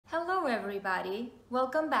everybody,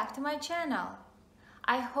 welcome back to my channel.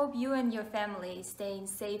 I hope you and your family is staying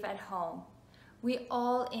safe at home. We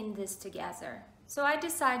all in this together. So I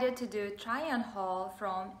decided to do a try-on haul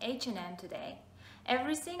from H&M today.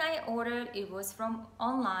 Everything I ordered, it was from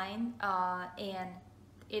online and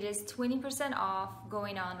it is 20% off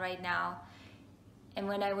going on right now. And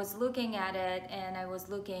when I was looking at it and I was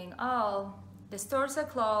looking, oh, the stores are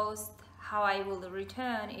closed, how I will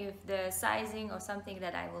return if the sizing or something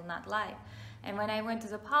that I will not like. And when I went to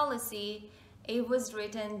the policy, it was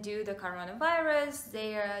written due to coronavirus,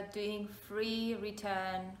 they are doing free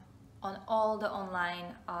return on all the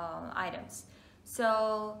online items.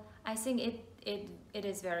 So I think it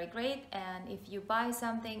is very great, and if you buy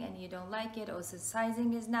something and you don't like it or the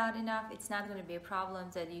sizing is not enough, it's not going to be a problem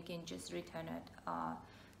that you can just return it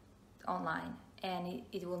online, and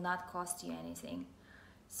it will not cost you anything.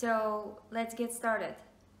 So let's get started.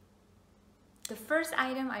 The first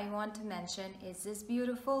item I want to mention is this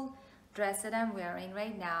beautiful dress that I'm wearing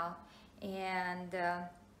right now, and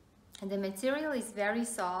the material is very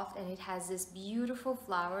soft and it has this beautiful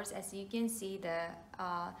flowers. As you can see,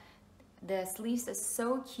 the sleeves are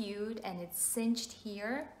so cute and it's cinched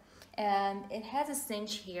here, and it has a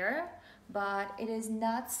cinch here, but it is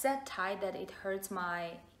not set tight that it hurts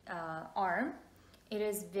my arm. It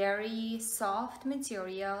is very soft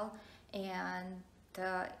material, and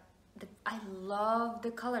I love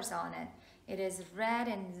the colors on it. It is red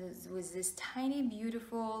and with this tiny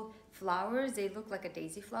beautiful flowers. They look like a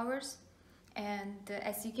daisy flowers, and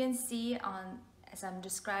as you can see as I'm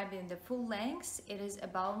describing the full length, it is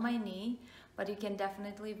above my knee, but you can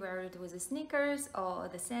definitely wear it with the sneakers or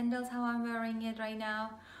the sandals, how I'm wearing it right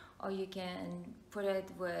now, or you can put it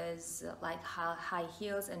with like high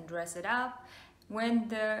heels and dress it up.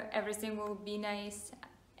 When everything will be nice.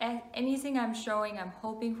 Anything I'm showing, I'm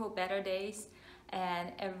hoping for better days,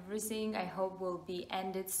 and everything I hope will be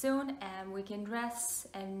ended soon, and we can dress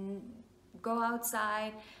and go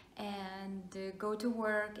outside and go to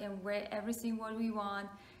work and wear everything what we want.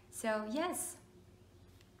 So yes.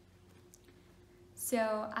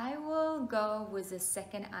 So I will go with the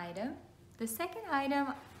second item. The second item,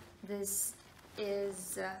 this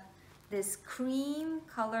is this cream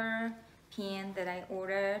color pant that I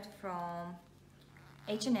ordered from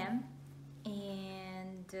H&M,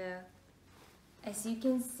 and as you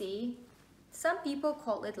can see, some people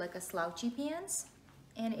call it like a slouchy pants,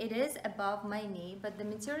 and it is above my knee, but the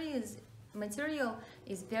material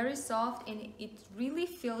is very soft and it really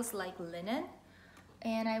feels like linen,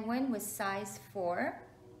 and I went with size 4,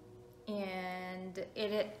 and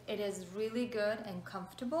it is really good and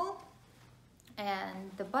comfortable.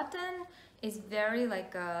 And the button is very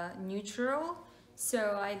like neutral,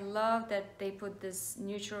 so I love that they put this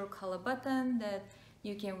neutral color button that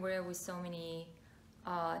you can wear with so many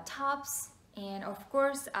tops. And of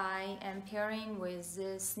course I am pairing with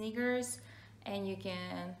the sneakers, and you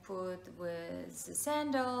can put with the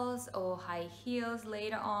sandals or high heels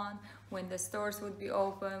later on when the stores would be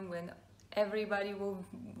open, when everybody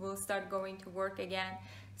will start going to work again.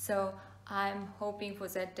 So I'm hoping for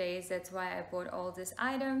that day. That's why I bought all these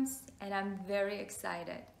items, and I'm very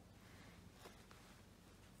excited.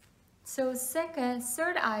 So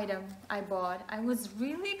third item I bought, I was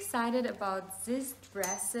really excited about this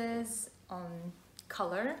dresses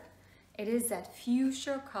color. It is that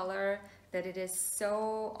fuchsia color that it is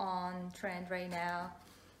so on trend right now,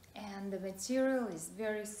 and the material is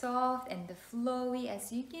very soft and the flowy.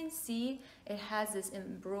 As you can see, it has this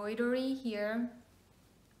embroidery here.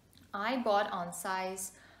 I bought on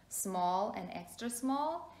size small and extra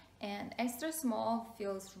small, and extra small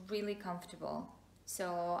feels really comfortable.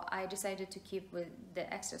 So I decided to keep with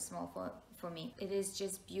the extra small for me. It is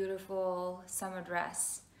just beautiful summer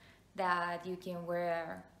dress that you can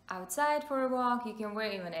wear outside for a walk. You can wear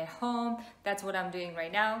even at home. That's what I'm doing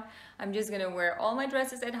right now. I'm just gonna wear all my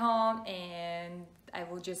dresses at home, and I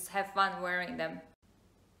will just have fun wearing them.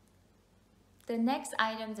 The next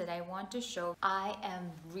item that I want to show, I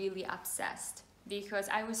am really obsessed because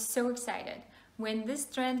I was so excited. When this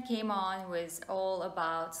trend came on, was all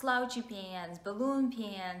about slouchy pants, balloon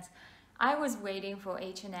pants, I was waiting for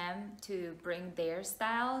H&M to bring their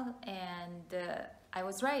style, and I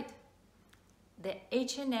was right. The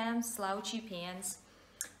H&M slouchy pants,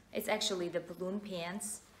 it's actually the balloon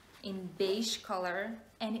pants in beige color,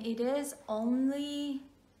 and it is only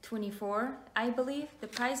 $24, I believe. The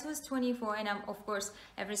price was $24, and of course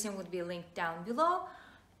everything would be linked down below,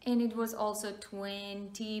 and it was also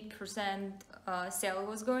 20% sale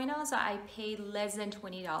was going on, so I paid less than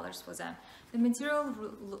 $20 for them. The material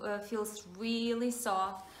feels really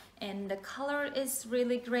soft, and the color is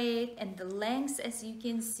really great, and the length, as you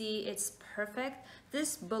can see, it's perfect.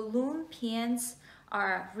 This balloon pants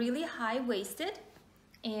are really high-waisted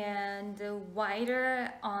and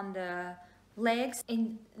wider on the legs.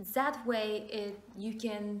 In that way you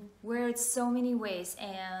can wear it so many ways,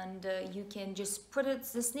 and you can just put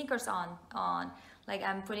the sneakers on like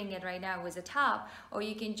I'm putting it right now with a top, or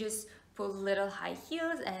you can just put little high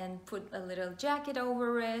heels and put a little jacket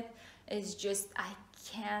over it. It's just, I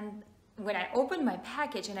can't, when I opened my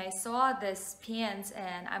package and I saw this pants,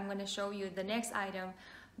 and I'm going to show you the next item,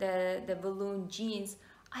 the balloon jeans,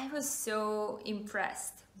 I was so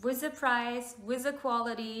impressed with the price, with the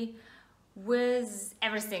quality, with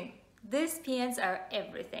everything. These pants are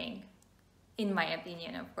everything, in my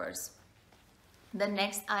opinion, of course. The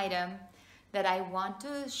next item that I want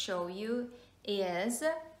to show you is,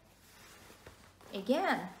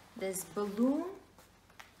 again, this balloon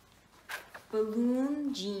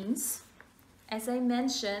jeans. As I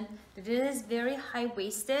mentioned, it is very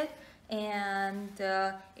high-waisted, and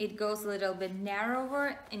it goes a little bit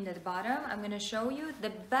narrower in the bottom. I'm going to show you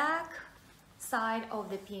the back side of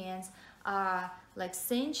the pants are like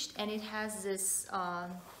cinched, and it has this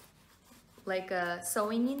like a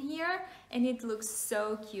sewing in here, and it looks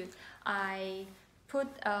so cute. I put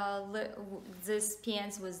this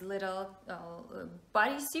pants with little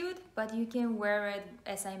bodysuit, but you can wear it,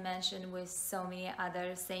 as I mentioned, with so many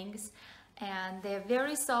other things, and they're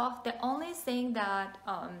very soft. The only thing that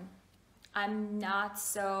I'm not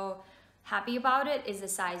so happy about it is the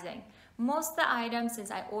sizing. Most of the items, since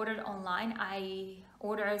I ordered online, I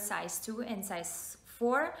ordered size 2 and size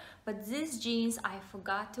 4, but these jeans I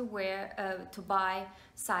forgot to buy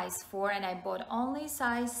size 4, and I bought only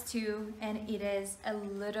size 2, and it is a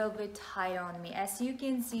little bit tight on me. As you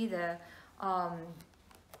can see, the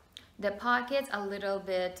pockets a little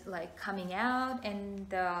bit like coming out,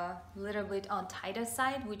 and a little bit on tighter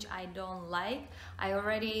side, which I don't like. I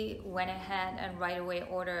already went ahead and right away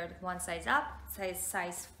ordered one size up,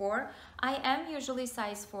 size 4. I am usually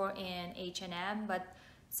size 4 in H&M, but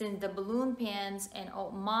since the balloon pants and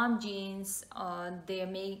mom jeans,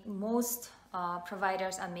 most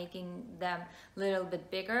providers are making them a little bit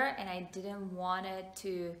bigger, and I didn't want it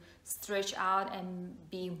to stretch out and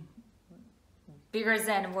be bigger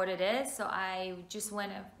than what it is, so I just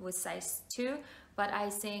went with size 2, but I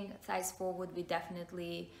think size 4 would be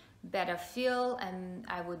definitely better feel, and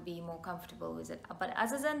I would be more comfortable with it. But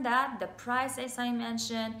other than that, the price, as I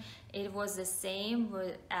mentioned, it was the same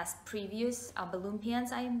as previous balloon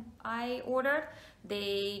pants I ordered.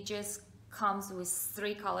 They just comes with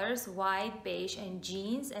 3 colors, white, beige, and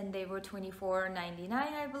jeans, and they were $24.99,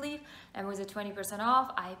 I believe, and with a 20%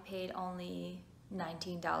 off I paid only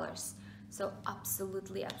 $19. So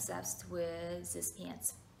absolutely obsessed with these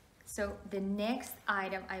pants. So the next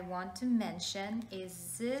item I want to mention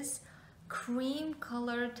is this cream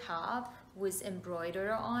color top with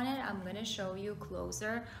embroidery on it. I'm gonna show you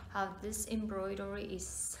closer how this embroidery is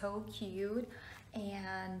so cute,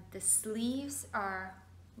 and the sleeves are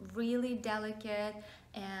really delicate,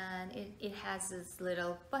 and it has this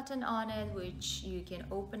little button on it which you can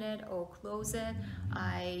open it or close it.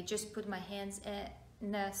 I just put my hands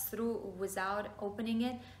through without opening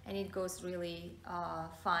it, and it goes really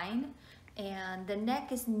fine. And the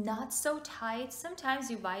neck is not so tight. Sometimes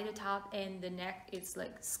you buy the top and the neck, it's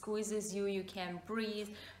like squeezes you, you can't breathe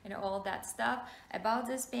and all that stuff. About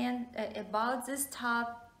this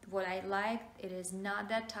top, what I like, it is not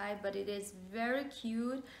that tight, but it is very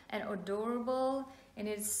cute and adorable, and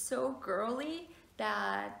it's so girly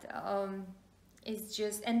that it's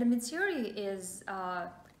just, and the material is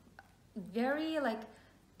very like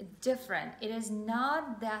different. It is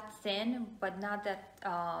not that thin, but not that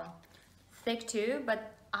thick too,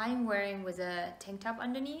 but I'm wearing with a tank top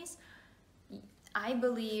underneath. I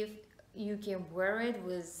believe you can wear it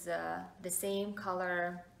with the same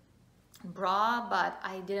color bra, but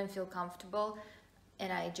I didn't feel comfortable,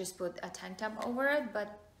 and I just put a tank top over it.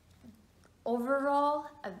 But overall,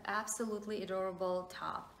 an absolutely adorable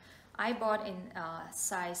top. I bought in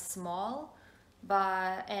size small,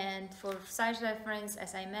 and for size reference,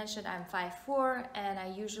 as I mentioned, I'm 5'4", and I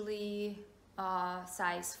usually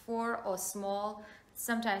size 4 or small.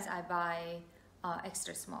 Sometimes I buy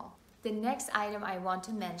extra small. The next item I want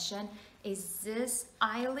to mention is this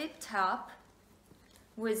eyelet top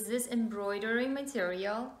with this embroidery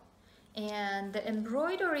material, and the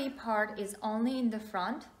embroidery part is only in the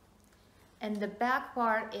front, and the back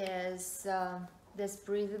part is this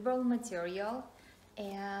breathable material.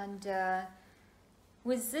 And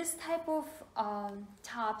with this type of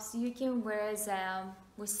tops, you can wear them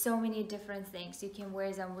with so many different things. You can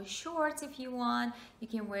wear them with shorts if you want. You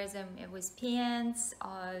can wear them with pants,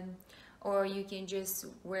 or you can just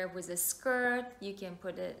wear with a skirt. You can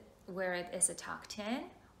wear it as a tucked in,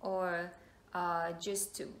 or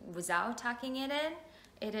just without tucking it in.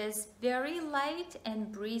 It is very light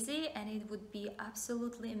and breezy, and it would be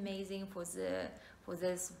absolutely amazing for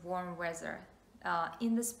this warm weather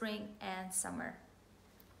in the spring and summer.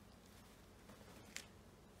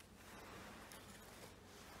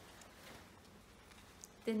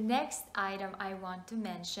 The next item I want to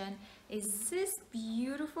mention is this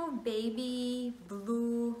beautiful baby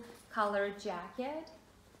blue color jacket,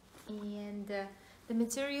 and the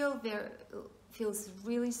material there feels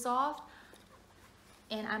really soft.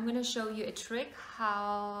 And I'm gonna show you a trick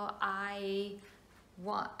how I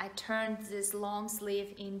turned this long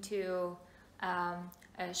sleeve into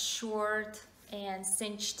a short and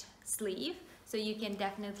cinched sleeve. So you can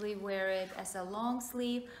definitely wear it as a long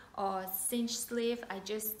sleeve or cinched sleeve. I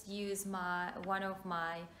just use one of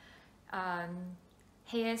my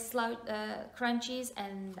hair crunchies,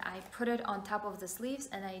 and I put it on top of the sleeves,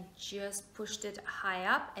 and I just pushed it high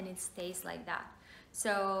up, and it stays like that.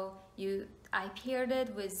 So I paired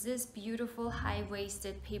it with this beautiful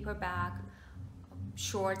high-waisted paperback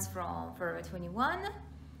shorts from Forever 21,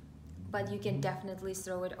 but you can definitely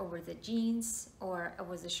throw it over the jeans or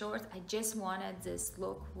with the shorts. I just wanted this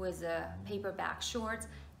look with the paperback shorts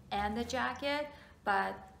and the jacket,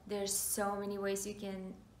 but there's so many ways you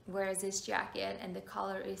can wear this jacket, and the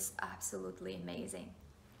color is absolutely amazing.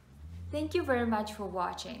 Thank you very much for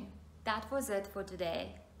watching. That was it for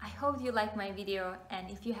today. I hope you liked my video, and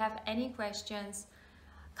if you have any questions,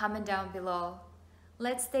 comment down below.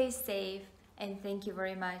 Let's stay safe, and thank you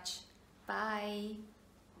very much. Bye.